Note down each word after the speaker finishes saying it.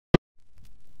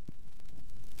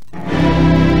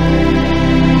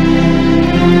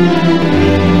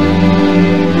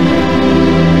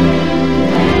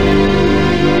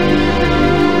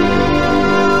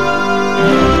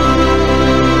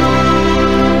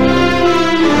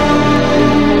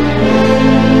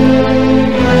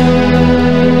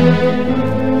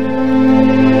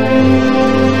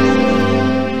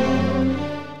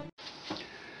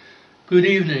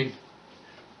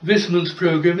This month's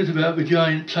programme is about the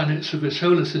giant planets of the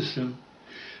solar system.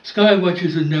 Sky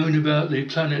watchers have known about the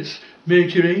planets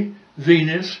Mercury,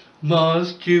 Venus,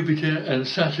 Mars, Jupiter and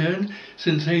Saturn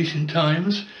since ancient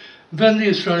times. Then the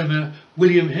astronomer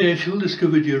William Herschel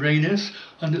discovered Uranus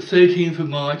on the 13th of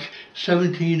March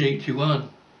 1781.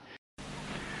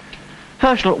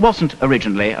 Herschel wasn't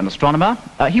originally an astronomer,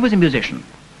 he was a musician.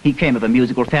 He came of a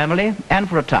musical family, and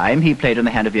for a time he played in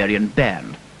the Hanoverian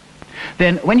band.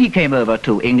 Then, when he came over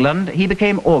to England, he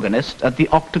became organist at the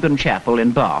Octagon Chapel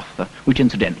in Bath, which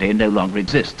incidentally no longer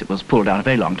exists. It was pulled down a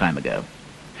very long time ago.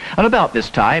 And about this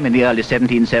time, in the early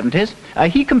 1770s,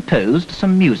 he composed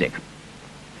some music.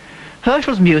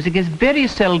 Herschel's music is very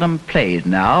seldom played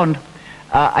now, and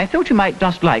I thought you might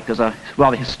just like, as a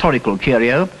rather historical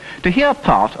curio, to hear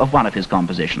part of one of his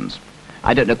compositions.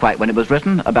 I don't know quite when it was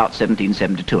written, about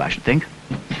 1772, I should think.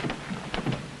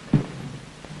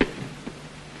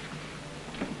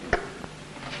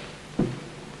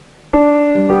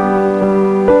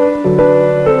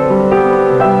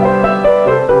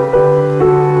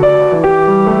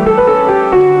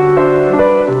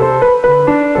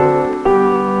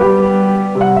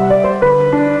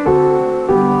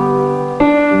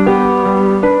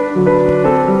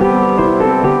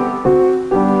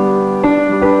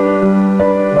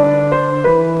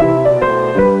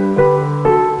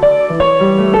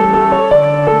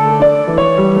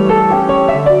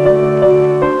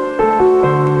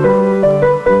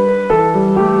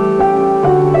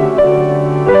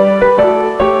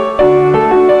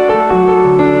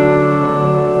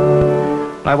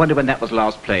 I wonder when that was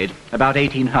last played. About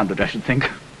 1800, I should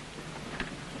think.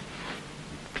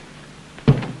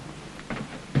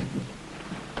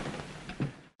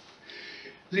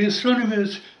 The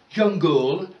astronomers John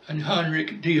Gall and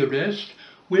Heinrich D'Arrest,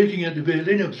 working at the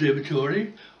Berlin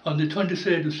Observatory on the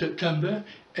 23rd of September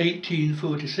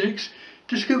 1846,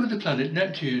 discovered the planet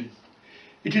Neptune.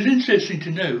 It is interesting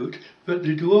to note that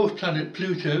the dwarf planet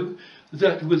Pluto,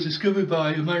 that was discovered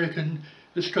by American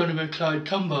astronomer Clyde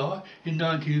Tombaugh in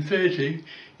 1930,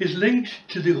 is linked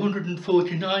to the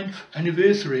 149th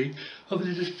anniversary of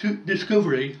the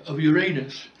discovery of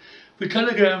Uranus. The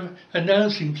telegram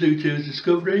announcing Pluto's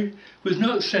discovery was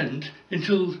not sent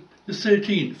until the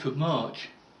 13th of March.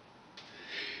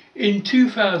 In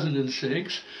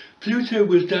 2006, Pluto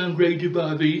was downgraded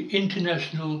by the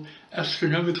International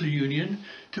Astronomical Union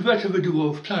to that of a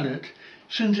dwarf planet,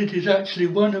 since it is actually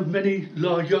one of many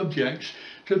large objects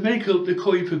that make up the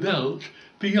Kuiper belt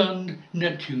beyond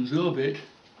Neptune's orbit.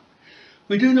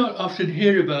 We do not often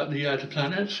hear about the outer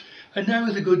planets, and now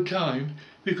is a good time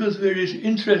because there is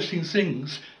interesting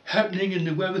things happening in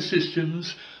the weather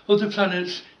systems of the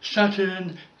planets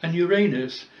Saturn and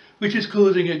Uranus, which is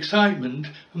causing excitement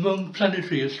among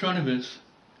planetary astronomers.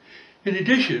 In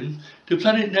addition, the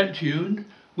planet Neptune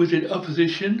was in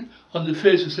opposition on the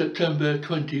 1st of September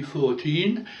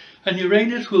 2014, and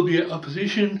Uranus will be at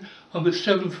opposition on the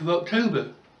 7th of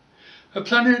October. A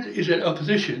planet is at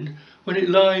opposition when it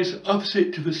lies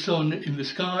opposite to the Sun in the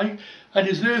sky and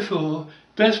is therefore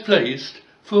best placed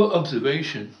for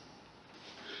observation.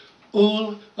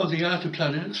 All of the outer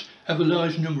planets have a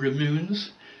large number of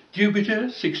moons: Jupiter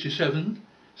 67,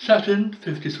 Saturn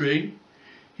 53,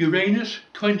 Uranus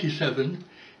 27,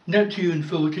 Neptune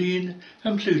 14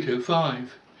 and Pluto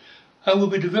 5. I will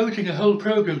be devoting a whole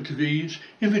programme to these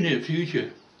in the near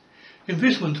future. In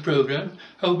this month's programme,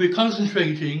 I will be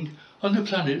concentrating on the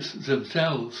planets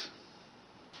themselves.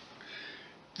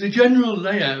 The general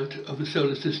layout of the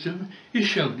solar system is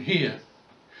shown here.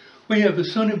 We have the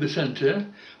Sun in the centre,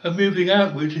 and moving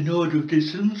outwards in order of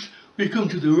distance, we come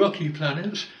to the rocky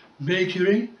planets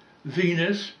Mercury,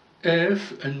 Venus,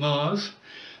 Earth and Mars.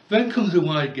 Then comes a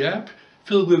wide gap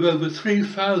filled with over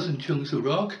 3,000 chunks of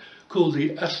rock called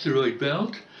the asteroid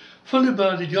belt, followed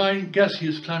by the giant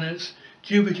gaseous planets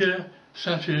Jupiter,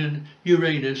 Saturn,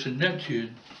 Uranus and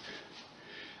Neptune.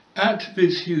 At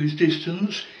this huge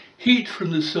distance, heat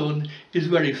from the Sun is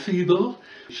very feeble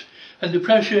and the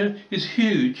pressure is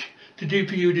huge. The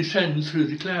deeper you descend through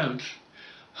the clouds.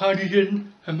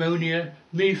 Hydrogen, ammonia,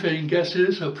 methane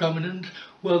gases are prominent,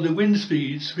 while the wind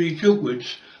speeds reach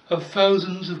upwards of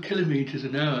thousands of kilometres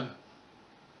an hour.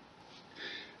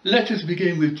 Let us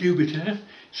begin with Jupiter,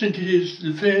 since it is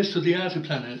the first of the outer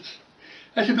planets.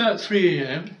 At about 3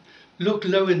 AM, look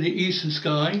low in the eastern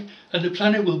sky and the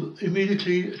planet will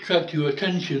immediately attract your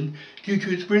attention due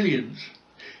to its brilliance.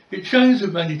 It shines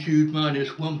at magnitude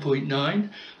 -1.9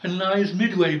 and lies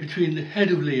midway between the head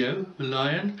of Leo, the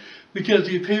lion, which has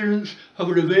the appearance of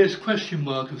a reverse question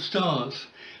mark of stars,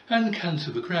 and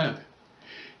Cancer, the crab.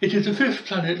 It is the fifth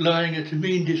planet lying at a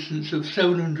mean distance of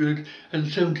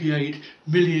 778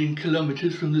 million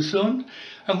kilometres from the Sun,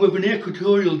 and with an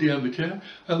equatorial diameter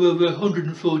of over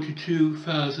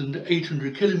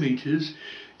 142,800 kilometres.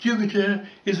 Jupiter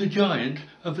is a giant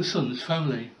of the Sun's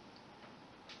family.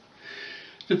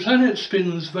 The planet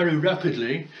spins very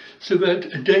rapidly, so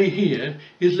that a day here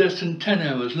is less than 10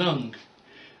 hours long.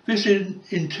 This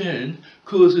in turn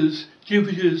causes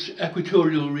Jupiter's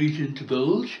equatorial region to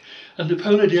bulge and the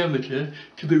polar diameter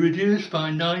to be reduced by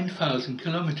 9,000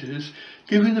 kilometres,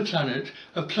 giving the planet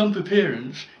a plump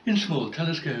appearance in small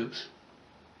telescopes.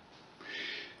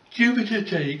 Jupiter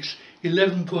takes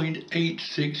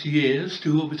 11.86 years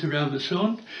to orbit around the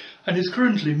Sun and is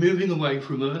currently moving away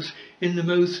from us in the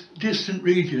most distant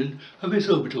region of its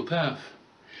orbital path.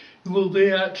 It will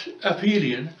be at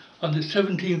aphelion on the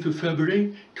 17th of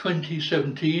February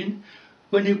 2017,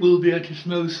 when it will be at its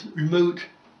most remote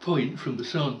point from the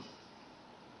Sun.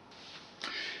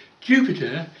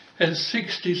 Jupiter has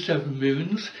 67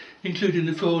 moons, including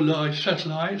the 4 large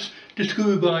satellites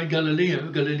discovered by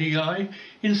Galileo Galilei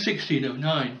in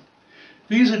 1609.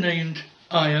 These are named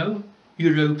Io,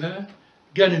 Europa,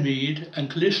 Ganymede and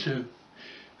Callisto.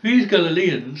 These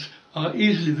Galileans are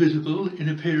easily visible in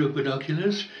a pair of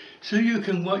binoculars, so you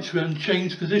can watch them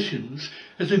change positions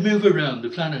as they move around the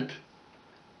planet.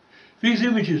 These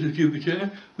images of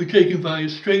Jupiter were taken by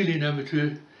Australian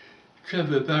amateur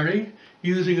Trevor Barry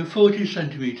using a 40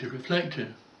 centimetre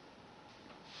reflector.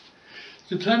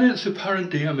 The planet's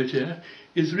apparent diameter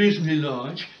is reasonably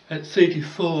large at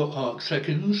 34 arc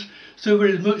seconds, so there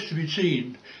is much to be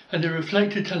seen, and a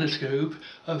reflector telescope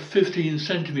of 15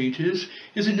 centimetres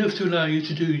is enough to allow you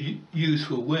to do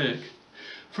useful work.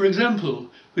 For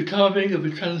example, the carving of the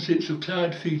transits of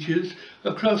cloud features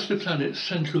across the planet's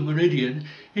central meridian,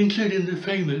 including the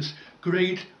famous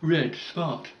Great Red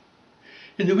Spot.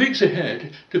 In the weeks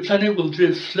ahead, the planet will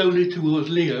drift slowly towards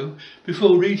Leo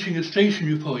before reaching a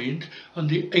stationary point on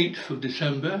the 8th of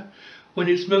December, when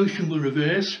its motion will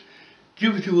reverse.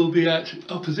 Jupiter will be at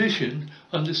opposition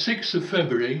on the 6th of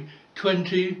February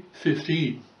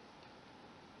 2015.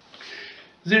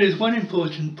 There is one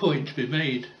important point to be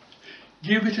made.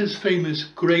 Jupiter's famous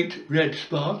Great Red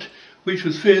Spot, which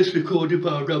was first recorded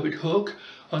by Robert Hooke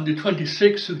on the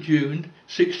 26th of June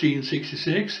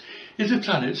 1666, is the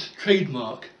planet's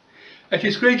trademark. At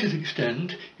its greatest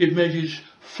extent, it measures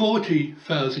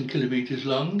 40,000 kilometres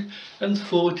long and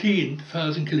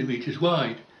 14,000 kilometres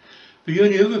wide. The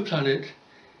only other planet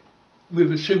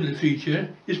with a similar feature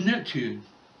is Neptune.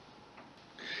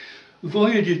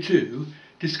 Voyager 2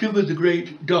 discovered the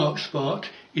Great Dark Spot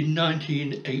in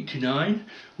 1989,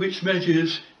 which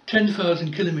measures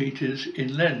 10,000 kilometres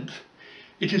in length.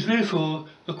 It is therefore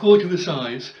a quarter the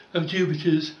size of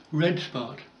Jupiter's red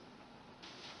spot.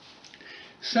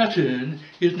 Saturn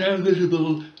is now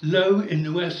visible low in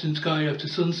the western sky after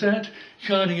sunset,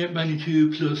 shining at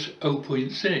magnitude plus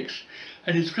 0.6,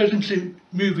 and is presently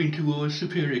moving towards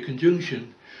Superior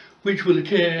Conjunction, which will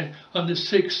occur on the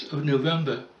 6th of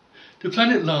November. The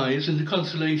planet lies in the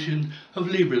constellation of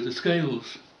Libra the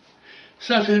Scales.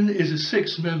 Saturn is a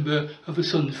sixth member of the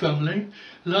Sun family,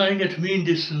 lying at a mean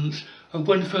distance of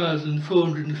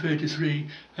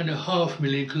 1,433.5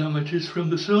 million kilometres from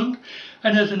the Sun,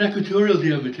 and has an equatorial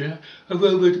diameter of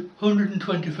over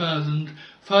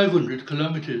 120,500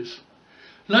 kilometres.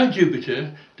 Like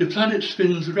Jupiter, the planet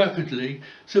spins rapidly,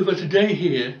 so that a day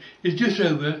here is just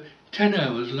over 10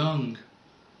 hours long.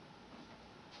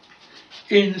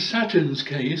 In Saturn's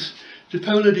case, the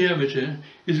polar diameter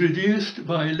is reduced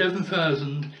by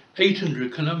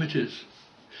 11,800 kilometres.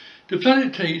 The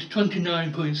planet takes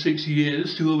 29.6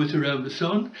 years to orbit around the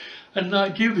Sun, and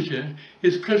like Jupiter,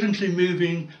 is presently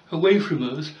moving away from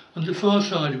us on the far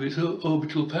side of its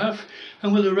orbital path,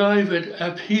 and will arrive at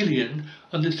aphelion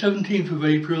on the 17th of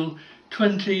April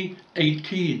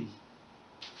 2018.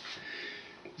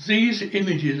 These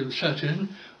images of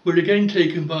Saturn were again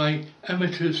taken by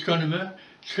amateur astronomer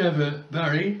Trevor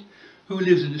Barry, who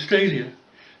lives in Australia,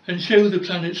 and show the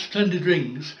planet's splendid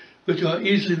rings that are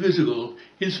easily visible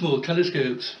in small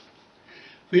telescopes.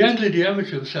 The angular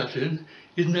diameter of Saturn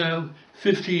is now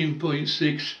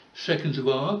 15.6 seconds of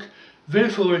arc,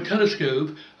 therefore a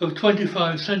telescope of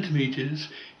 25 centimetres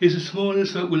is the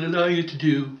smallest that will allow you to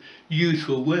do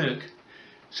useful work,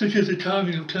 such as the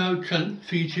timing of cloud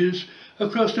features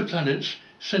across the planet's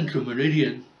central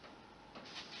meridian.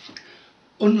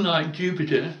 Unlike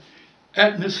Jupiter,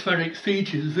 atmospheric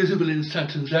features visible in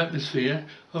Saturn's atmosphere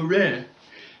are rare.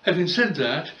 Having said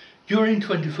that, during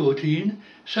 2014,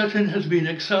 Saturn has been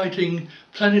exciting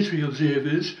planetary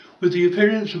observers with the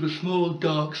appearance of a small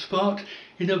dark spot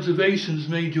in observations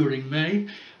made during May,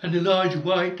 and a large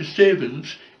white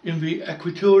disturbance in the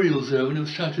equatorial zone of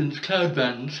Saturn's cloud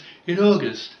bands in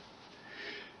August.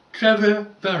 Trevor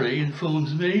Barry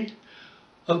informs me,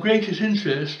 of greatest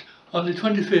interest, on the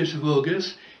 21st of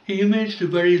August, he imaged a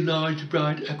very large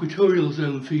bright equatorial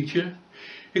zone feature.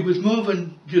 It was more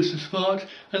than just a spot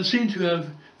and seemed to have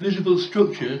visible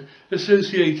structure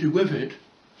associated with it.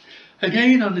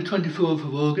 Again on the 24th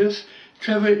of August,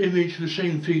 Trevor imaged the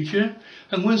same feature,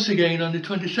 and once again on the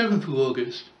 27th of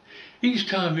August. Each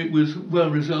time it was well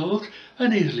resolved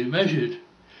and easily measured.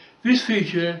 This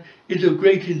feature is of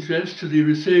great interest to the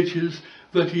researchers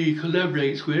that he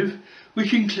collaborates with,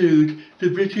 which include the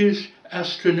British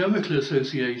Astronomical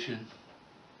Association.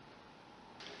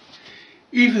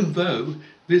 Even though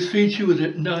this feature was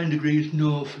at 9 degrees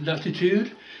north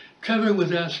latitude, Trevor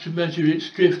was asked to measure its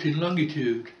drift in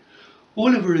longitude.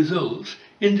 All of the results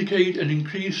indicate an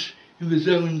increase in the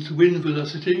zone's wind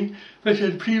velocity that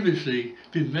had previously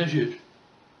been measured.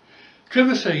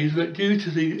 Trevor says that due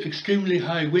to the extremely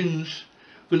high wind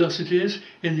velocities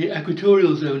in the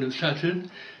equatorial zone of Saturn,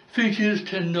 features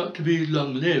tend not to be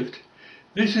long-lived.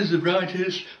 This is the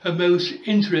brightest and most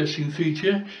interesting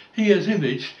feature he has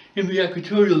imaged in the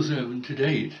equatorial zone to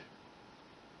date.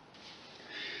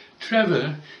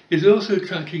 Trevor is also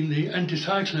tracking the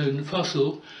anticyclone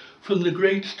fossil from the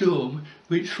Great Storm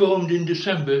which formed in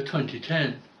December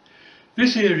 2010.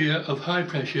 This area of high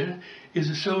pressure is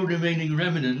the sole remaining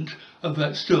remnant of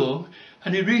that storm,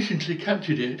 and he recently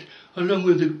captured it along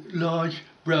with a large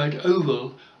bright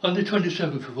oval on the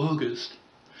 27th of August.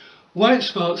 White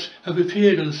spots have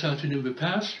appeared on Saturn in the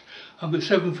past. On the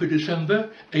 7th of December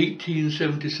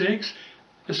 1876,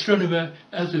 astronomer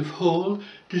Asaph Hall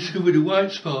discovered a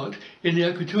white spot in the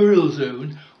equatorial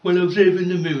zone while observing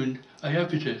the moon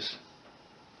Iapetus.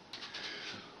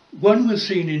 One was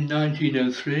seen in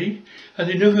 1903 and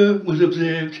another was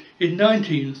observed in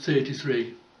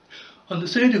 1933. On the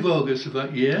 3rd of August of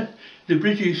that year, the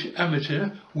British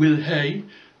amateur Will Hay,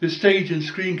 the stage and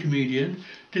screen comedian,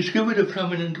 discovered a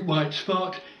prominent white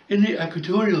spot in the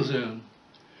equatorial zone.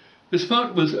 The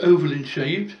spot was oval in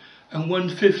shape and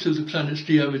 1/5 of the planet's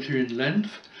diameter in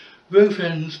length, both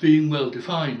ends being well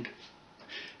defined.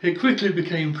 It quickly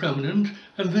became prominent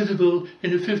and visible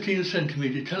in a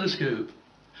 15-centimetre telescope.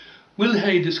 Will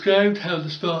Hay described how the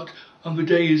spot on the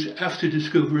days after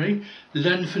discovery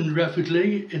lengthened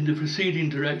rapidly in the preceding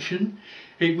direction.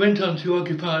 It went on to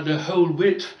occupy the whole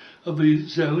width of the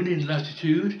zone in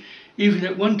latitude, even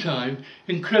at one time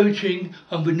encroaching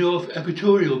on the north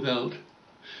equatorial belt.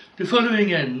 The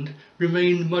following end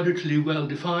remained moderately well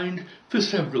defined for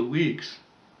several weeks.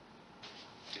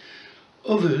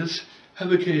 Others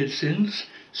have occurred since,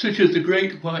 such as the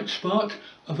Great White Spot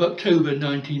of October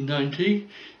 1990,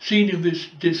 seen in this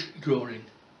disk drawing.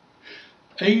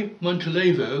 A.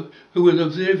 Montelevo, who was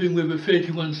observing with a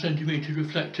 31-centimetre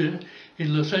reflector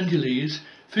in Los Angeles,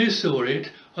 first saw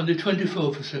it on the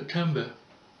 24th of September.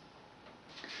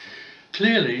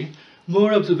 Clearly,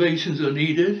 more observations are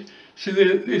needed, so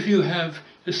if you have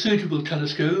a suitable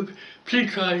telescope,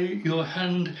 please try your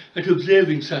hand at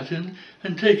observing Saturn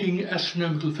and taking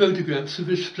astronomical photographs of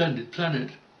this splendid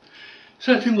planet.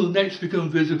 Saturn will next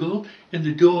become visible in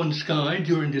the dawn sky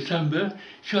during December,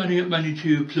 shining at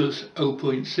magnitude plus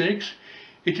 0.6.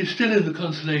 It is still in the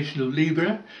constellation of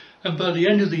Libra, and by the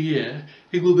end of the year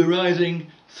it will be rising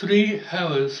 3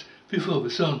 hours before the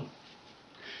Sun.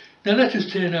 Now let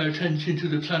us turn our attention to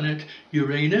the planet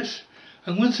Uranus,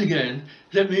 and once again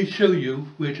let me show you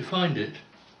where to find it.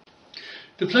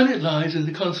 The planet lies in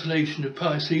the constellation of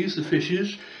Pisces, the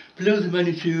fishes, below the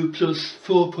magnitude plus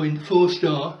 4.4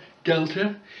 star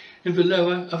Delta, in the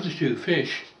lower of the two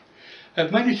fish.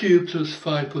 At magnitude plus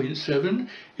 5.7,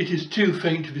 it is too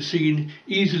faint to be seen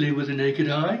easily with the naked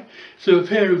eye, so a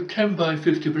pair of 10 by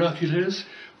 50 binoculars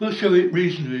will show it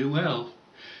reasonably well.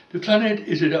 The planet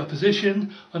is at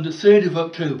opposition on the 3rd of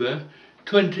October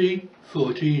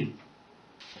 2014.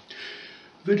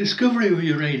 The discovery of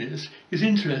Uranus is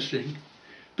interesting.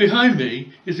 Behind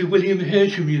me is the William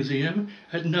Herschel Museum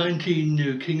at 19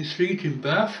 New King Street in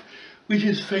Bath, which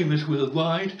is famous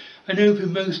worldwide and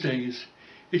open most days.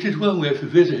 It is well worth a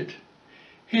visit.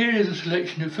 Here is a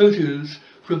selection of photos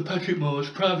from Patrick Moore's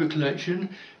private collection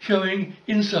showing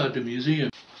inside the museum.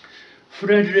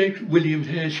 Frederick William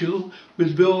Herschel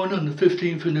was born on the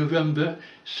 15th of November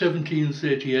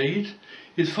 1738.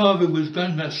 His father was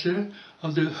bandmaster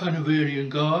of the Hanoverian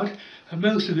Guard, and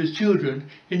most of his children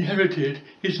inherited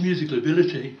his musical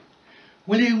ability.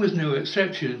 William was no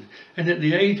exception, and at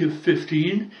the age of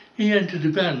 15 he entered a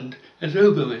band as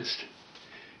oboist.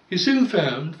 He soon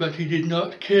found that he did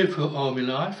not care for army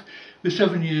life, the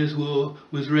 7 Years' War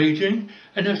was raging,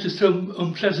 and after some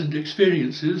unpleasant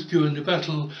experiences during the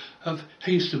Battle of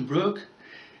Hastembrück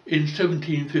in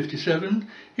 1757,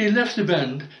 he left the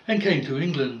band and came to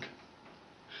England.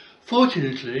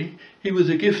 Fortunately, he was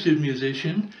a gifted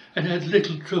musician and had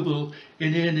little trouble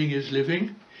in earning his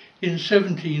living. In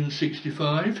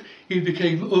 1765, he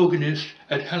became organist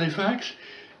at Halifax.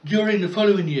 During the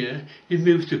following year, he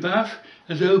moved to Bath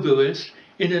as oboist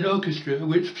in an orchestra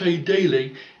which played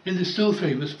daily in the still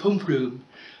famous Pump Room,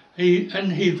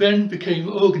 and he then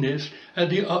became organist at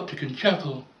the Octagon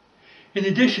Chapel. In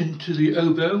addition to the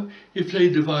oboe, he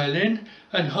played the violin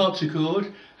and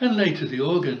harpsichord and later the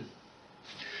organ.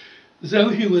 Though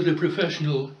he was a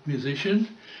professional musician,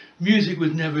 music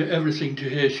was never everything to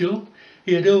Herschel.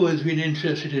 He had always been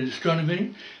interested in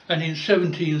astronomy, and in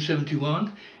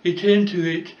 1771 he turned to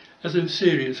it as a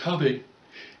serious hobby.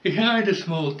 He hired a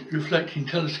small reflecting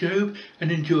telescope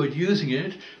and enjoyed using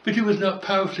it, but it was not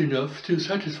powerful enough to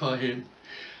satisfy him,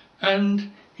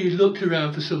 and he looked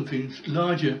around for something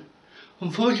larger.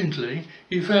 Unfortunately,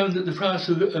 he found that the price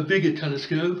of a bigger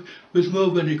telescope was more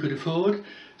than he could afford,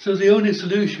 so the only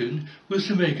solution was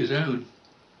to make his own.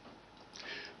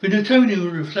 The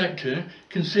Newtonian reflector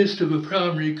consists of a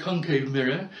primary concave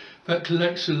mirror that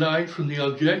collects the light from the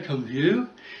object on view.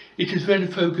 It is then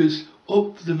focused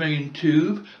up the main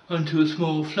tube onto a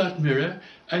small flat mirror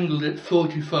angled at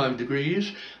 45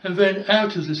 degrees and then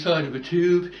out of the side of the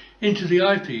tube into the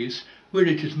eyepiece where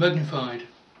it is magnified.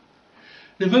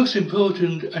 The most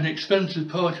important and expensive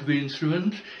part of the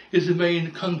instrument is the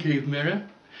main concave mirror.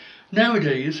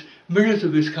 Nowadays, mirrors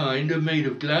of this kind are made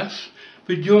of glass,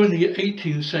 but during the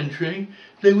 18th century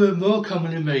they were more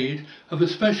commonly made of a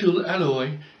special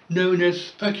alloy known as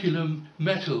speculum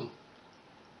metal.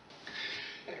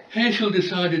 Herschel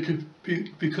decided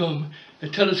to become a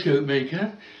telescope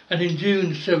maker, and in June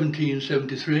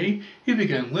 1773 he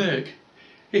began work.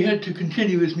 He had to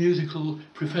continue his musical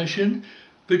profession,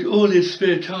 but all his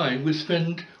spare time was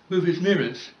spent with his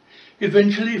mirrors.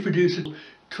 Eventually he produced a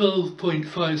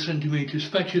 12.5 centimetre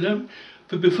speculum,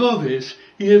 but before this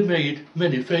he had made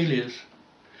many failures.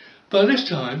 By this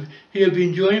time he had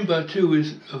been joined by two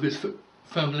of his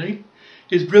family.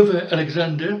 His brother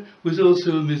Alexander was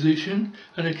also a musician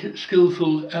and a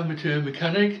skillful amateur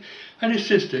mechanic, and his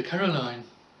sister Caroline.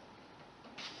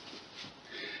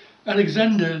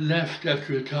 Alexander left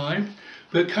after a time,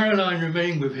 but Caroline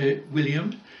remained with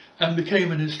William and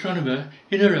became an astronomer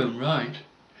in her own right.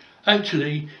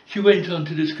 Actually, she went on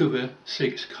to discover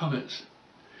 6 comets.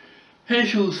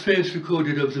 Herschel's first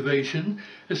recorded observation,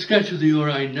 a sketch of the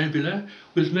Orion Nebula,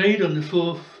 was made on the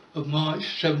 4th of March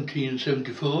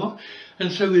 1774,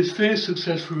 and so his first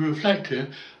successful reflector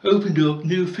opened up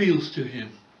new fields to him.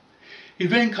 He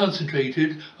then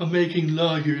concentrated on making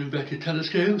larger and better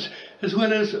telescopes, as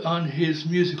well as on his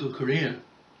musical career.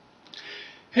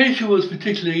 Herschel was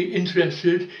particularly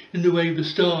interested in the way the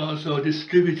stars are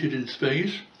distributed in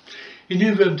space. He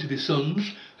knew them to be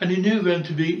suns, and he knew them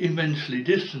to be immensely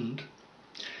distant.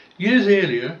 Years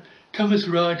earlier, Thomas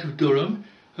Wright of Durham,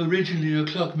 originally a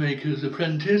clockmaker's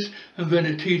apprentice and then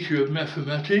a teacher of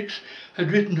mathematics,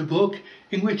 had written a book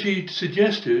in which he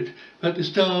suggested that the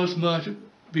stars might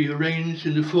be arranged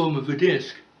in the form of a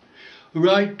disk.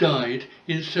 Wright died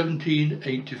in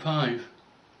 1785.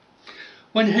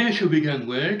 When Herschel began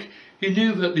work, he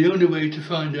knew that the only way to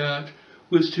find out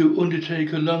was to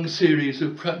undertake a long series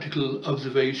of practical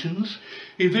observations.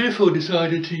 He therefore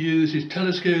decided to use his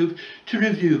telescope to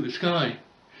review the sky,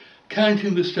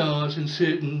 counting the stars in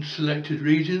certain selected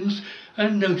regions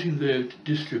and noting their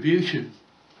distribution.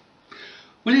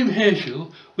 William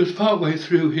Herschel was partway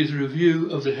through his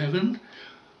review of the heaven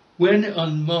when,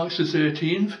 on March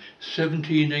 13th,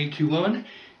 1781,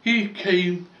 he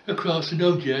came across an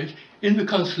object in the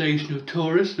constellation of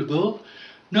Taurus, the Bull,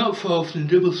 not far from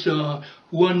the double star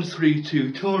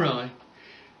 132 Tauri.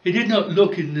 It did not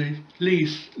look in the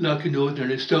least like an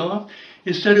ordinary star.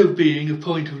 Instead of being a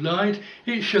point of light,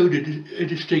 it showed a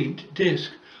distinct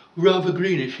disk, rather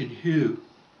greenish in hue.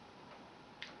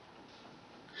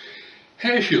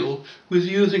 Herschel was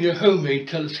using a homemade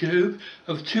telescope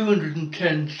of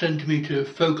 210 centimetre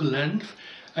focal length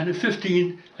and a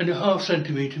 15.5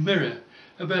 centimetre mirror,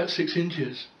 about 6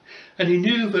 inches. And he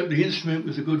knew that the instrument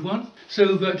was a good one,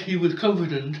 so that he was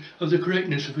confident of the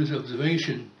correctness of his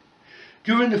observation.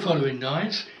 During the following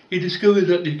nights, he discovered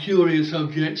that the curious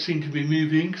object seemed to be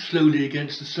moving slowly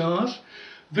against the stars.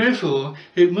 Therefore,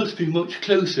 it must be much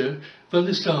closer than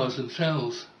the stars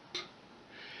themselves.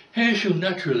 Herschel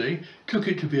naturally took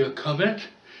it to be a comet.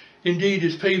 Indeed,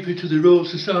 his paper to the Royal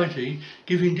Society,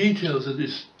 giving details of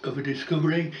the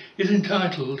discovery, is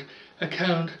entitled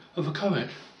 "Account of a Comet."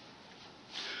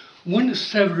 Once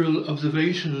several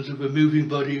observations of a moving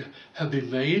body have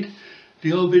been made,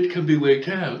 the orbit can be worked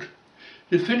out.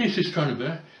 The Finnish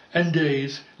astronomer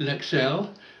Andreas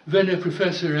Lexell, then a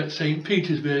professor at St.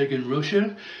 Petersburg in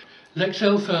Russia,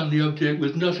 Lexell found the object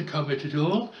was not a comet at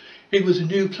all. It was a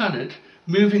new planet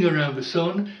moving around the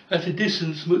Sun at a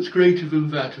distance much greater than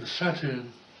that of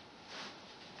Saturn.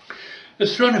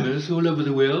 Astronomers all over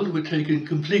the world were taken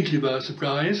completely by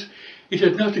surprise. It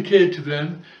had not occurred to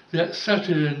them that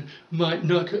Saturn might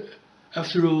not,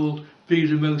 after all, be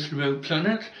the most remote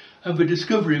planet, and the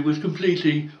discovery was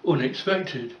completely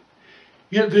unexpected.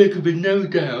 Yet there could be no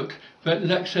doubt that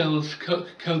Lexell's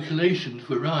calculations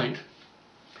were right.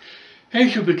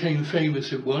 Herschel became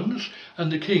famous at once, and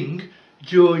the king,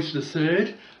 George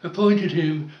III, appointed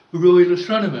him Royal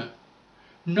Astronomer.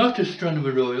 Not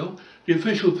Astronomer Royal, the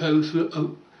official post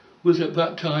was at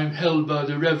that time held by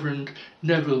the Reverend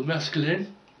Neville Maskelyne,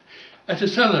 at a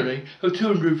salary of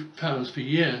 £200 per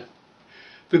year.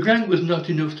 The grant was not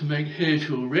enough to make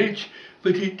Herschel rich,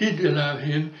 but it did allow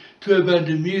him to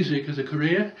abandon music as a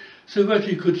career so that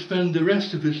he could spend the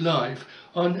rest of his life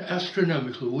on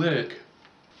astronomical work.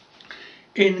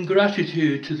 In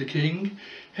gratitude to the king,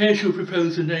 Herschel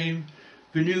proposed to name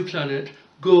the new planet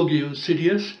Gorgium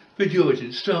Sidious, the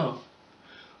Georgian star.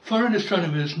 Foreign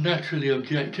astronomers naturally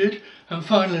objected, and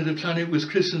finally the planet was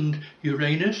christened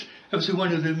Uranus after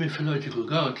one of the mythological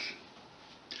gods.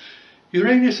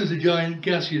 Uranus is a giant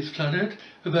gaseous planet,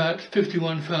 about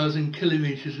 51,000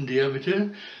 kilometres in diameter,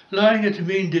 lying at a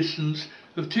mean distance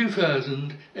of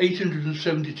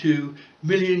 2,872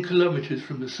 million kilometres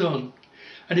from the Sun,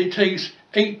 and it takes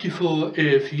 84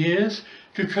 Earth years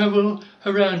to travel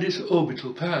around its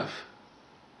orbital path.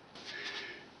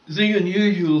 The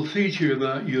unusual feature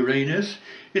about Uranus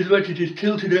is that it is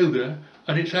tilted over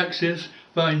on its axis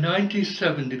by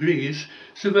 97 degrees,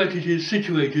 so that it is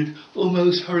situated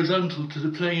almost horizontal to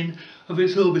the plane of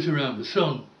its orbit around the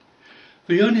Sun.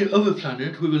 The only other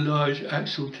planet with a large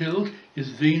axial tilt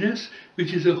is Venus,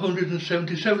 which is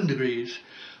 177 degrees.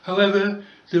 However,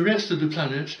 the rest of the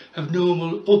planets have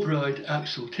normal upright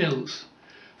axial tilts.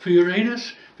 For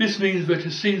Uranus, this means that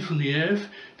as seen from the Earth,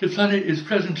 the planet is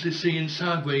presently seen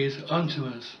sideways onto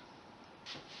us.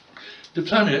 The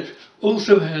planet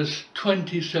also has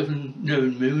 27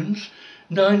 known moons,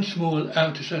 9 small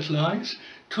outer satellites,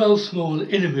 12 small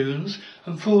inner moons,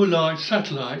 and 4 large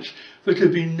satellites that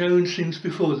have been known since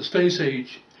before the space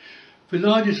age. The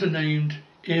largest are named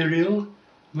Ariel,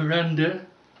 Miranda,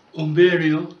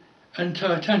 Umbriel, and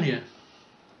Titania.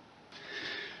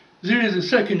 There is a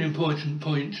second important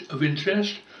point of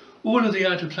interest. All of the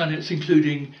outer planets,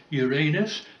 including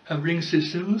Uranus, have ring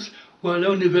systems, while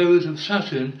only those of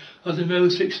Saturn are the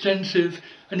most extensive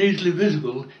and easily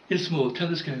visible in small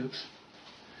telescopes.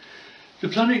 The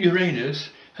planet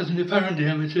Uranus has an apparent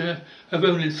diameter of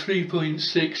only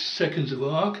 3.6 seconds of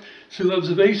arc, so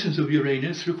observations of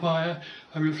Uranus require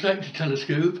a reflector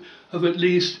telescope of at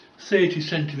least 30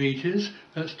 centimetres,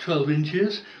 that's 12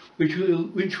 inches,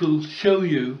 which will show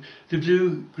you the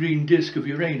blue-green disk of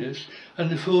Uranus and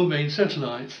the 4 main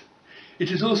satellites. It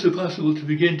is also possible to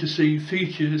begin to see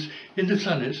features in the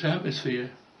planet's atmosphere.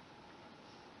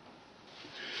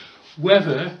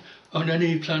 Weather on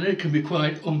any planet can be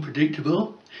quite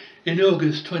unpredictable. In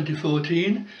August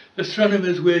 2014,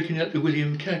 astronomers working at the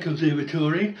William Keck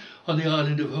Observatory on the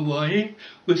island of Hawaii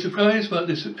were surprised by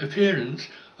the appearance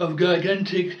of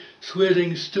gigantic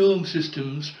swirling storm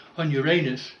systems on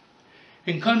Uranus.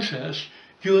 In contrast,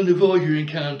 during the Voyager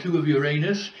encounter with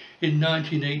Uranus in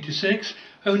 1986,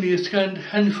 only a scant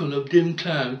handful of dim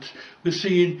clouds were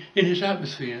seen in its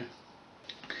atmosphere.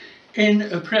 In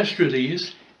a press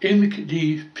release, Imke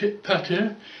de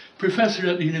Pater, professor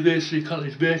at the University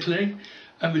College Berkeley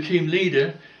and the team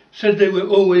leader, said they were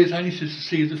always anxious to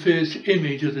see the first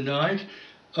image of the night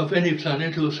of any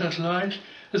planet or satellite,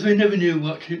 as they never knew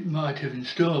what it might have in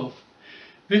store.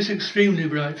 This extremely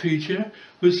bright feature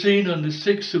was seen on the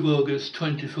 6th of August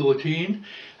 2014,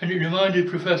 and it reminded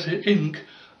Professor Imke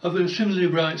of a similarly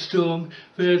bright storm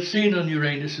they had seen on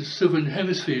Uranus' southern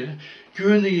hemisphere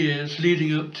during the years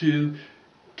leading up to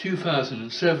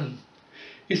 2007.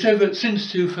 He said that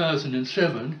since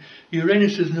 2007,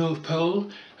 Uranus' North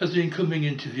Pole has been coming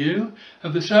into view,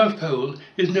 and the South Pole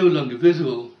is no longer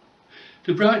visible.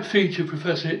 The bright feature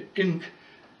Professor Imke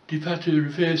de Pater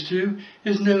refers to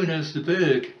is known as the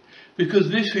Berg, because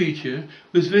this feature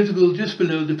was visible just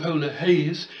below the polar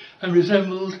haze and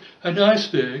resembled an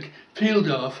iceberg peeled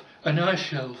off an ice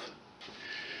shelf.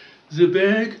 The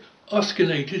Berg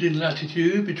oscillated in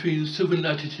latitude between southern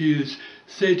latitudes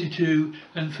 32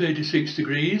 and 36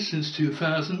 degrees since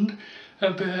 2000,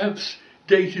 and perhaps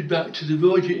dated back to the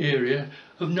Voyager area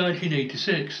of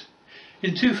 1986.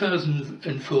 In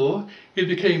 2004 it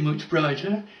became much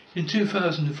brighter. In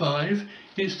 2005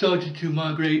 it started to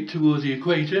migrate towards the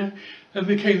equator and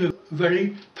became a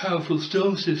very powerful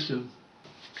storm system.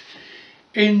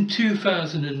 In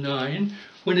 2009,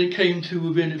 when it came to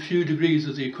within a few degrees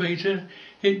of the equator,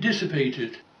 it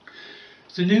dissipated.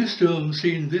 The new storm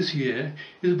seen this year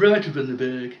is brighter than the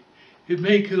Berg. Its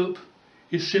makeup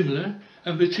is similar,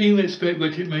 and the team expect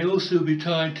that it may also be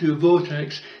tied to a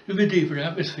vortex in the deeper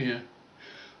atmosphere.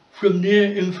 From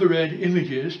near-infrared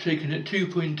images taken at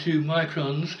 2.2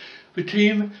 microns, the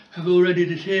team have already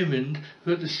determined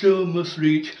that the storm must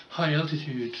reach high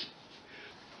altitudes.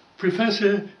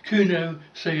 Professor Kuno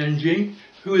Sayanji,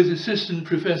 who is Assistant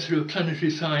Professor of Planetary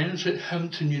Science at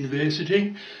Hampton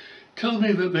University, told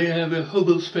me that they have a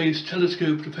Hubble Space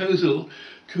Telescope proposal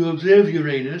to observe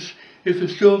Uranus if the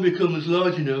storm becomes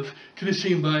large enough to be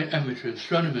seen by amateur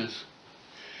astronomers.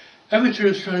 Amateur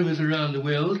astronomers around the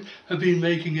world have been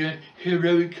making a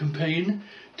heroic campaign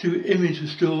to image the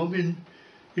storm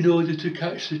in order to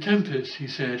catch the tempest, he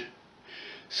said.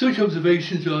 Such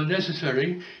observations are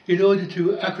necessary in order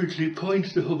to accurately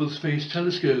point the Hubble Space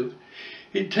Telescope.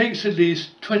 It takes at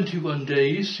least 21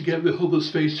 days to get the Hubble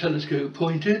Space Telescope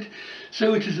pointed,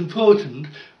 so it is important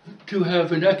to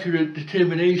have an accurate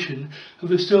determination of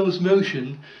the storm's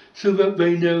motion so that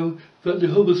they know that the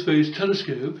Hubble Space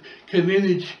Telescope can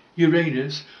image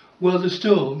Uranus while the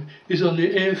storm is on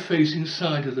the Earth-facing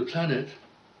side of the planet.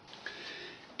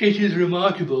 It is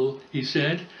remarkable, he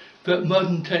said, that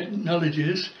modern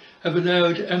technologies have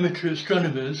allowed amateur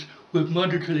astronomers with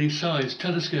moderately sized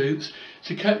telescopes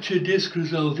to capture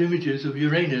disk-resolved images of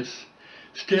Uranus.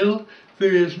 Still,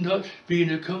 there has not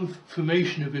been a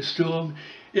confirmation of a storm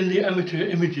in the amateur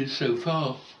images so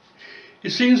far.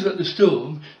 It seems that the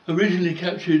storm, originally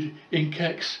captured in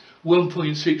Keck's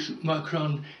 1.6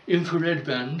 micron infrared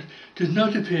band, does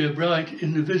not appear bright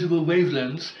in the visible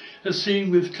wavelengths as seen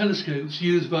with telescopes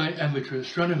used by amateur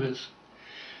astronomers.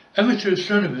 Amateur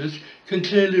astronomers can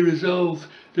clearly resolve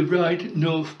the bright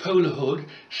North Polar HUD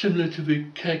similar to the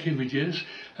Keck images,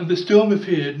 and the storm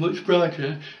appeared much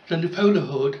brighter than the Polar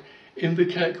HUD in the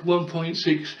Keck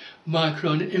 1.6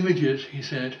 micron images, he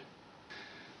said.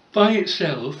 By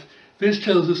itself, this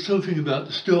tells us something about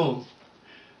the storm.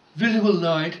 Visible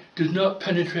light does not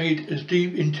penetrate as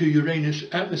deep into Uranus'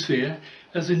 atmosphere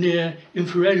as the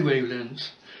near-infrared wavelengths,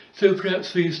 so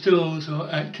perhaps these storms are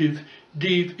active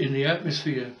deep in the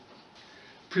atmosphere.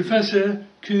 Professor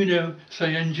Kuno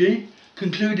Sayanji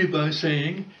concluded by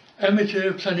saying,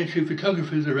 amateur planetary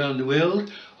photographers around the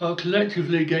world are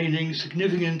collectively gaining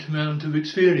significant amount of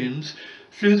experience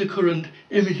through the current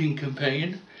imaging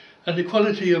campaign, and the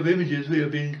quality of images we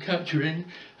have been capturing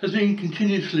has been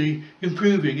continuously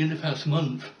improving in the past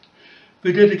month.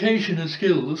 The dedication and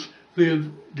skills we have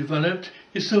developed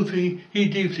is something he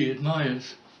deeply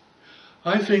admires.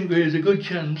 I think there is a good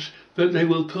chance that they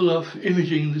will pull off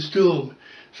imaging the storm,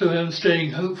 so I am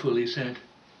staying hopeful, he said.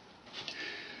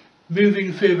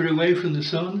 Moving further away from the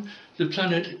Sun, the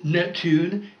planet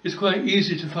Neptune is quite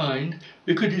easy to find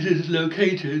because it is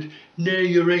located near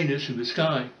Uranus in the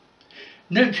sky.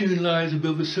 Neptune lies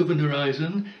above the southern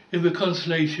horizon in the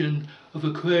constellation of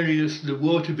Aquarius the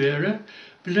Water Bearer,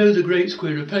 below the Great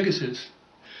Square of Pegasus.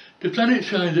 The planet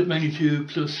shines at magnitude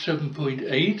plus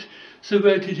 7.8, so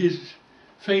that it is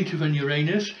fainter than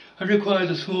Uranus and requires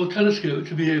a small telescope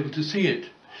to be able to see it.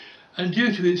 And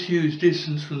due to its huge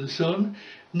distance from the Sun,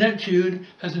 Neptune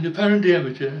has an apparent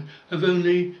diameter of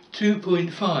only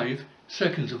 2.5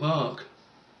 seconds of arc.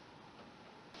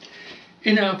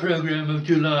 In our programme of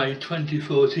July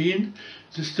 2014,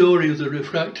 The Story of the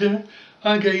Refractor,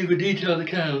 I gave a detailed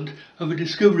account of the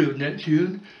discovery of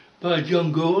Neptune by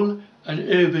John Gall and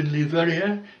Urban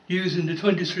Leverrier using the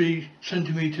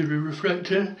 23cm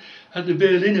refractor at the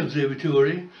Berlin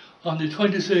Observatory on the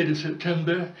 23rd of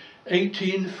September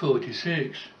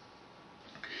 1846.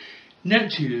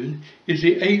 Neptune is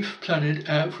the 8th planet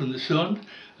out from the Sun,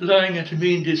 lying at a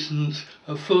mean distance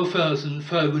of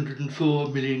 4,504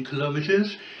 million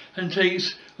kilometres and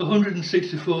takes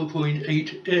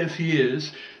 164.8 Earth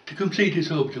years to complete its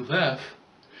orbital path.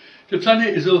 The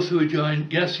planet is also a giant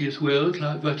gaseous world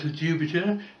like that of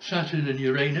Jupiter, Saturn and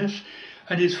Uranus,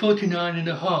 and is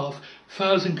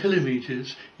 49,500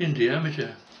 kilometres in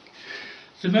diameter.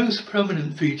 The most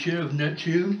prominent feature of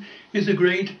Neptune is a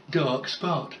great dark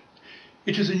spot.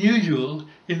 It is unusual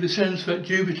in the sense that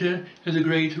Jupiter has a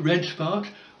great red spot,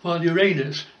 while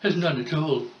Uranus has none at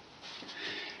all.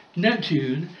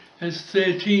 Neptune has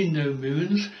 13 known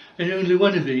moons, and only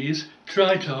one of these,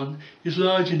 Triton, is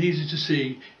large and easy to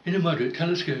see in a moderate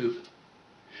telescope.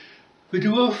 The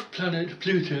dwarf planet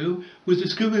Pluto was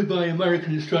discovered by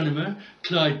American astronomer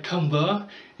Clyde Tombaugh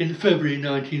in February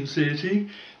 1930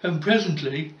 and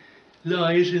presently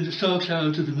lies in the star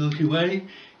clouds of the Milky Way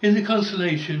in the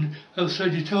constellation of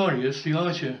Sagittarius the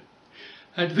Archer.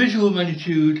 At visual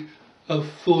magnitude of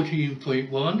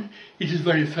 14.1, it is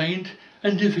very faint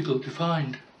and difficult to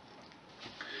find.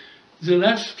 The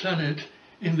last planet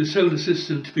in the solar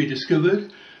system to be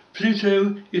discovered,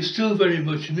 Pluto is still very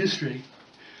much a mystery.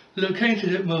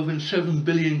 Located at more than 7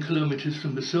 billion kilometers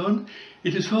from the Sun,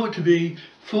 it is thought to be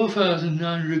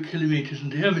 4,900 kilometers in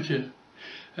diameter.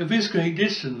 At this great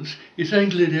distance, its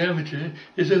angular diameter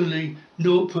is only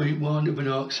 0.1 of an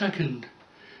arc second.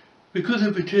 Because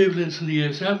of the turbulence in the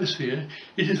Earth's atmosphere,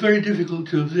 it is very difficult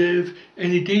to observe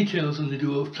any details on the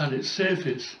dwarf planet's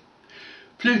surface.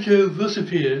 Pluto thus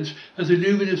appears as a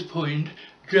luminous point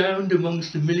drowned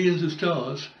amongst the millions of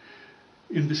stars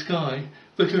in the sky,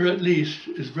 but are at least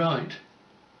as bright.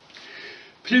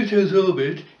 Pluto's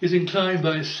orbit is inclined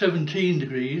by 17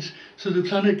 degrees, so the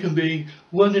planet can be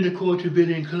 1.25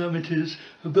 billion kilometers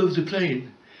above the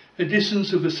plane, a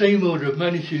distance of the same order of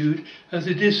magnitude as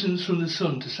the distance from the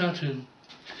Sun to Saturn.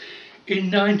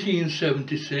 In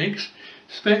 1976,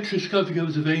 spectroscopic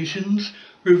observations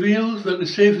revealed that the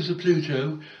surface of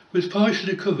Pluto was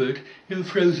partially covered in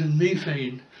frozen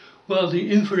methane, while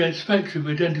the infrared spectrum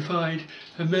identified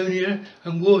ammonia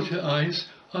and water ice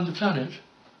on the planet.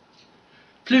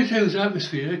 Pluto's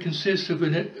atmosphere consists of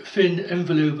a thin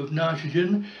envelope of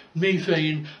nitrogen,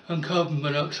 methane and carbon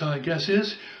monoxide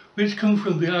gases, which come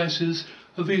from the ices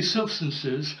of these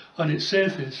substances on its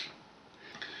surface.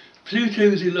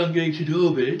 Pluto's elongated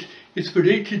orbit is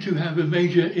predicted to have a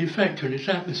major effect on its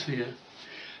atmosphere.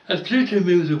 As Pluto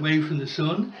moves away from the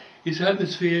Sun, its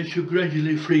atmosphere should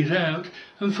gradually freeze out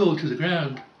and fall to the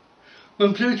ground.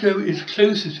 When Pluto is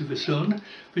closer to the Sun,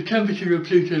 the temperature of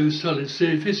Pluto's solid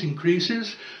surface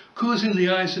increases, causing the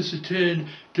ices to turn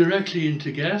directly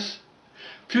into gas.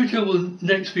 Pluto will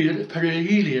next be at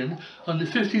perihelion on the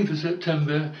 15th of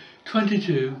September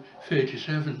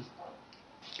 2237.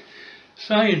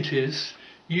 Scientists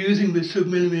using the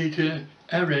submillimeter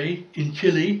array in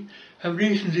Chile have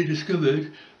recently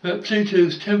discovered that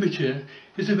Pluto's temperature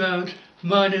is about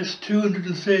minus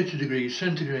 230 degrees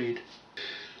centigrade.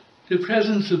 The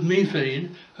presence of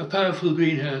methane, a powerful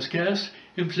greenhouse gas,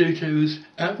 in Pluto's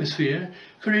atmosphere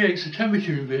creates a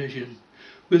temperature inversion,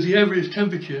 with the average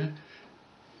temperature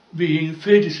being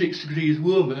 36 degrees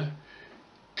warmer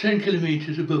 10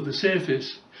 kilometers above the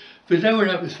surface. The lower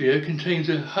atmosphere contains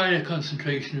a higher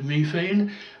concentration of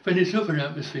methane than its upper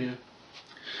atmosphere.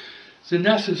 The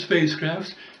NASA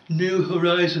spacecraft New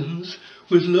Horizons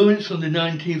was launched on the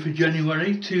 19th of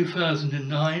January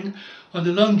 2009 on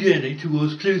a long journey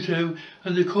towards Pluto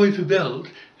and the Kuiper Belt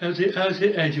at the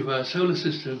outer edge of our solar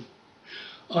system.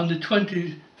 On the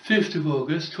 25th of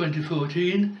August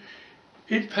 2014,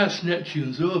 it passed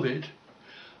Neptune's orbit.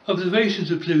 Observations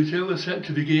of Pluto are set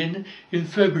to begin in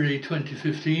February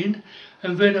 2015,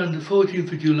 and then on the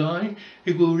 14th of July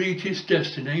it will reach its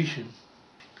destination.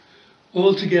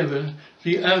 Altogether,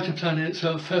 the outer planets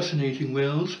are fascinating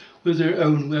worlds with their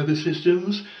own weather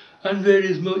systems, and there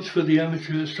is much for the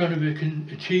amateur astronomer can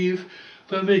achieve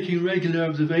by making regular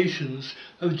observations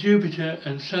of Jupiter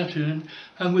and Saturn,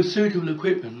 and with suitable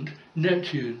equipment,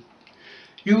 Neptune.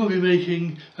 You will be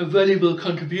making a valuable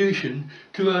contribution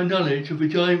to our knowledge of the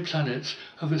giant planets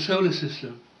of the solar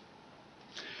system.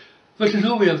 That is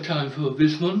all we have time for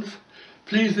this month.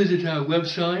 Please visit our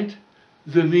website,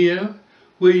 Vimeo,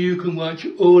 where you can watch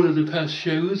all of the past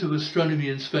shows of astronomy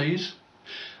and space.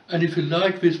 And if you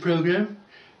like this program,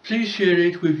 please share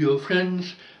it with your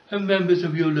friends and members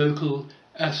of your local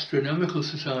astronomical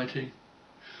society.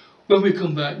 When we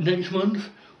come back next month,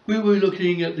 we will be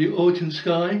looking at the autumn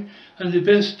sky and the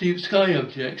best deep sky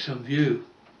objects on view.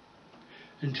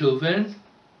 Until then,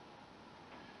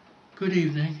 good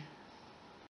evening.